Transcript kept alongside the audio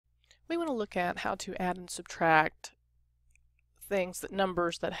We want to look at how to add and subtract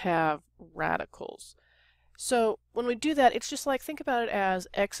numbers that have radicals. So when we do that, it's just like, think about it as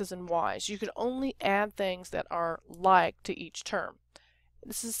x's and y's. You can only add things that are like to each term.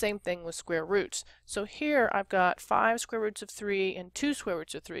 This is the same thing with square roots. So here I've got 5 square roots of 3 and 2 square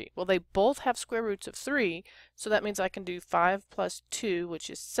roots of 3. Well, they both have square roots of 3, so that means I can do 5 plus 2, which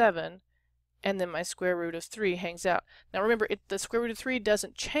is 7, and then my square root of 3 hangs out. Now remember, the square root of 3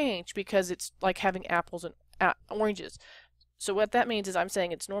 doesn't change because it's like having apples and oranges. So what that means is I'm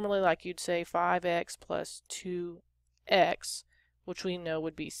saying it's normally like you'd say 5x plus 2x, which we know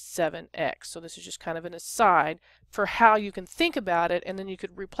would be 7x. So this is just kind of an aside for how you can think about it, and then you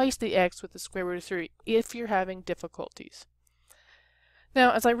could replace the x with the square root of 3 if you're having difficulties. Now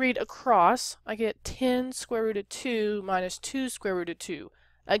as I read across, I get 10 square root of 2 minus 2 square root of 2.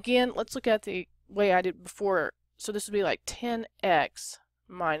 Again, let's look at the way I did before. So this would be like 10x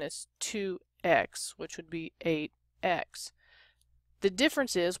minus 2x, which would be 8x. The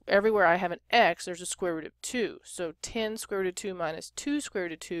difference is, everywhere I have an x, there's a square root of 2. So 10 square root of 2 minus 2 square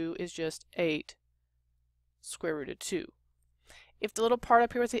root of 2 is just 8 square root of 2. If the little part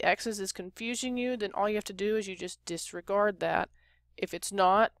up here with the x's is confusing you, then all you have to do is you just disregard that. If it's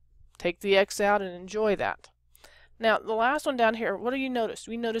not, take the x out and enjoy that. Now, the last one down here, what do you notice?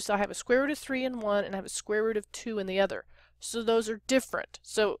 We notice I have a square root of 3 in one and I have a square root of 2 in the other. So those are different.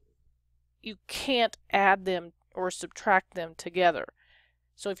 So you can't add them or subtract them together.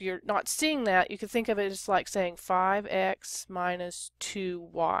 So if you're not seeing that, you can think of it as like saying 5x minus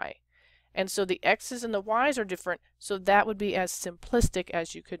 2y. And so the x's and the y's are different, so that would be as simplistic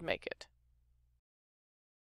as you could make it.